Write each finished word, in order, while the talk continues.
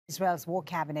Israel's war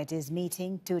cabinet is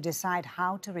meeting to decide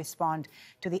how to respond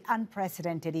to the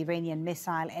unprecedented Iranian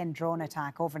missile and drone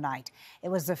attack overnight. It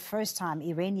was the first time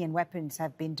Iranian weapons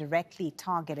have been directly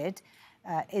targeted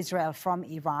Israel from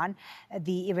Iran.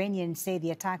 The Iranians say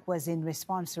the attack was in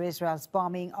response to Israel's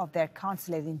bombing of their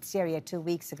consulate in Syria 2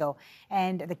 weeks ago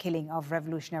and the killing of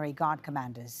Revolutionary Guard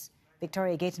commanders.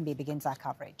 Victoria Gatenby begins our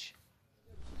coverage.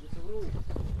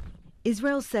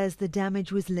 Israel says the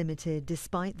damage was limited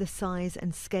despite the size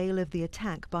and scale of the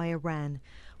attack by Iran.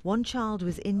 One child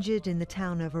was injured in the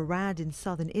town of Arad in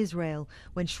southern Israel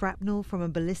when shrapnel from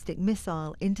a ballistic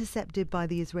missile intercepted by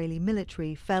the Israeli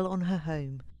military fell on her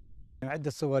home.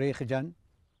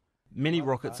 Many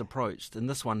rockets approached and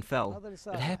this one fell.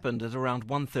 It happened at around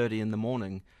 1:30 in the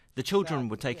morning. The children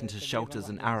were taken to shelters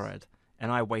in Arad and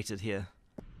I waited here.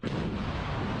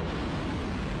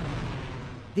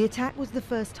 The attack was the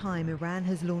first time Iran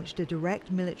has launched a direct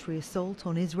military assault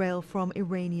on Israel from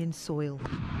Iranian soil.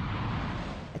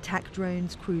 Attack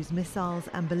drones, cruise missiles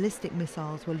and ballistic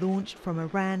missiles were launched from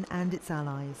Iran and its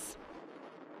allies.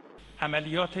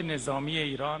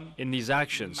 In these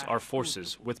actions, our forces,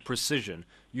 with precision,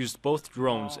 used both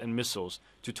drones and missiles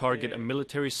to target a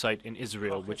military site in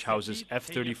Israel which houses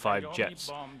F-35 jets.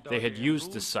 They had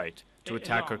used this site to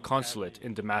attack our consulate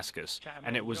in Damascus,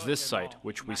 and it was this site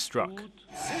which we struck.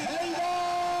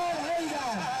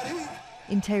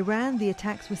 In Tehran, the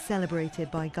attacks were celebrated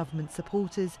by government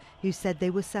supporters who said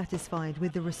they were satisfied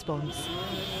with the response.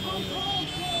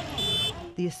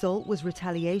 The assault was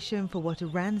retaliation for what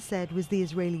Iran said was the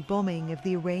Israeli bombing of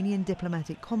the Iranian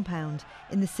diplomatic compound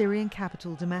in the Syrian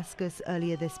capital Damascus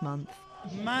earlier this month.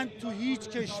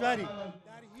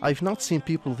 I've not seen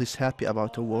people this happy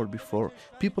about a war before.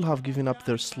 People have given up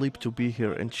their sleep to be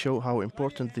here and show how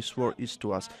important this war is to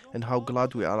us and how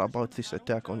glad we are about this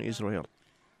attack on Israel.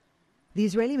 The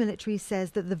Israeli military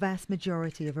says that the vast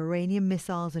majority of Iranian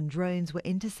missiles and drones were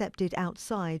intercepted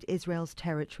outside Israel's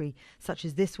territory, such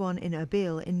as this one in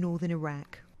Erbil in northern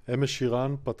Iraq.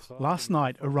 Last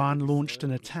night, Iran launched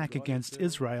an attack against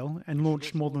Israel and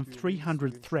launched more than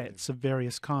 300 threats of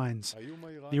various kinds.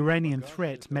 The Iranian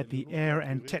threat met the air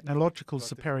and technological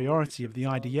superiority of the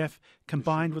IDF,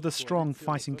 combined with a strong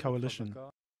fighting coalition.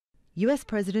 US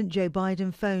President Joe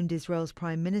Biden phoned Israel's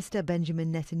Prime Minister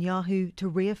Benjamin Netanyahu to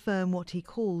reaffirm what he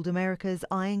called America's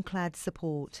ironclad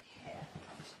support.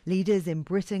 Leaders in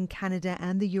Britain, Canada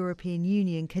and the European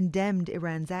Union condemned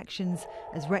Iran's actions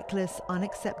as reckless,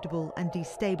 unacceptable and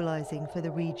destabilizing for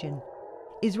the region.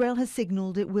 Israel has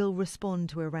signaled it will respond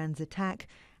to Iran's attack.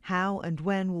 How and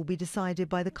when will be decided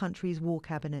by the country's war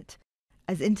cabinet.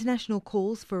 As international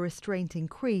calls for restraint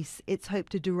increase, it's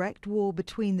hoped a direct war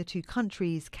between the two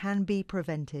countries can be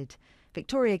prevented.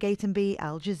 Victoria Gatenby,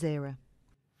 Al Jazeera.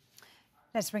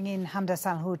 Let's bring in Hamdah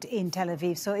Salhut in Tel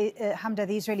Aviv. So, Hamdah,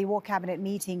 the Israeli War Cabinet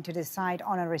meeting to decide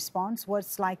on a response.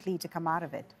 What's likely to come out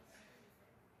of it?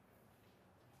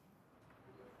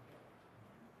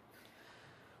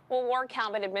 Well, War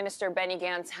Cabinet Minister Benny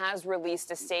Gantz has released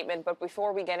a statement, but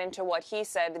before we get into what he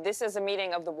said, this is a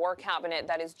meeting of the War Cabinet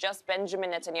that is just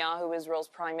Benjamin Netanyahu, Israel's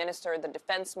Prime Minister, the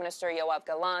Defense Minister Yoav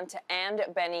Gallant, and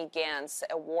Benny Gantz,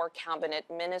 a War Cabinet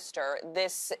Minister.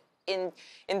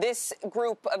 In this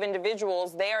group of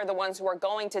individuals, they are the ones who are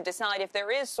going to decide if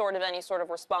there is any sort of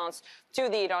response to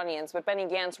the Iranians. But Benny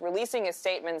Gantz releasing a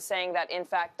statement saying that, in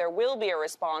fact, there will be a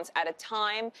response at a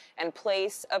time and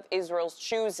place of Israel's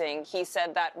choosing. He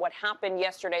said that what happened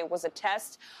yesterday was a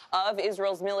test of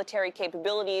Israel's military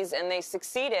capabilities, and they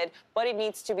succeeded, but it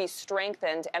needs to be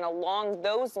strengthened. And along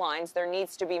those lines, there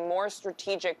needs to be more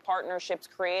strategic partnerships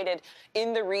created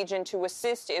in the region to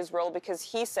assist Israel, because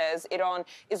he says Iran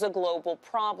is a global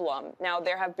problem. Now,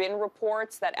 there have been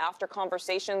reports that after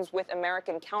conversations with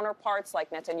American counterparts like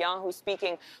Netanyahu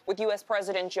speaking with U.S.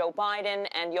 President Joe Biden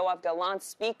and Yoav Gallant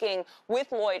speaking with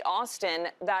Lloyd Austin,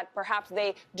 that perhaps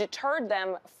they deterred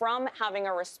them from having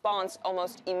a response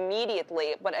almost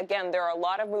immediately. But again, there are a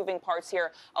lot of moving parts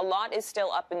here. A lot is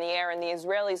still up in the air, and the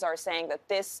Israelis are saying that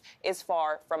this is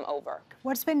far from over.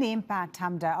 What's been the impact,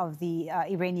 Hamdah, of the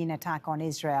Iranian attack on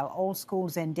Israel? All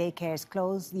schools and daycares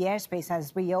closed. The airspace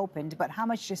has reopened, but how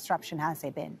much disruption has there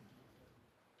been?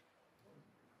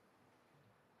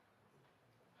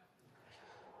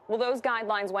 Well, those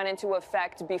guidelines went into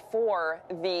effect before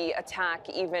the attack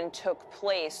even took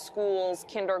place. Schools,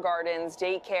 kindergartens,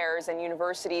 daycares, and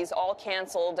universities all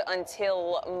canceled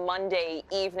until Monday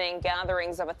evening.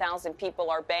 Gatherings of 1,000 people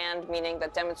are banned, meaning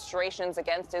that demonstrations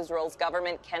against Israel's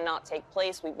government cannot take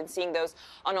place. We've been seeing those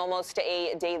on almost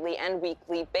a daily and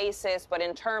weekly basis. But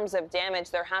in terms of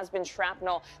damage, there has been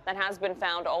shrapnel that has been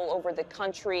found all over the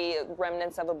country,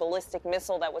 remnants of a ballistic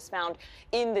missile that was found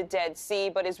in the Dead Sea.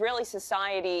 But Israeli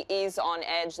society is on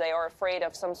edge. They are afraid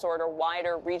of some sort of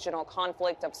wider regional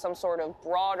conflict, of some sort of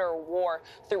broader war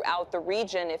throughout the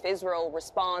region if Israel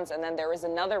responds. And then there is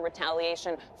another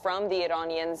retaliation from the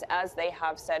Iranians, as they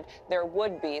have said there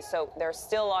would be. So there's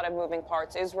still a lot of moving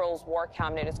parts. Israel's war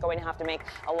cabinet is going to have to make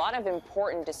a lot of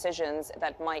important decisions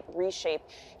that might reshape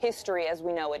history as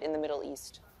we know it in the Middle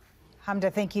East.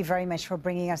 Hamdah, thank you very much for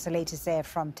bringing us the latest there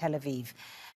from Tel Aviv.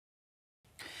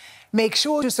 Make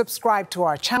sure to subscribe to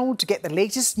our channel to get the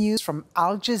latest news from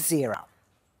Al Jazeera.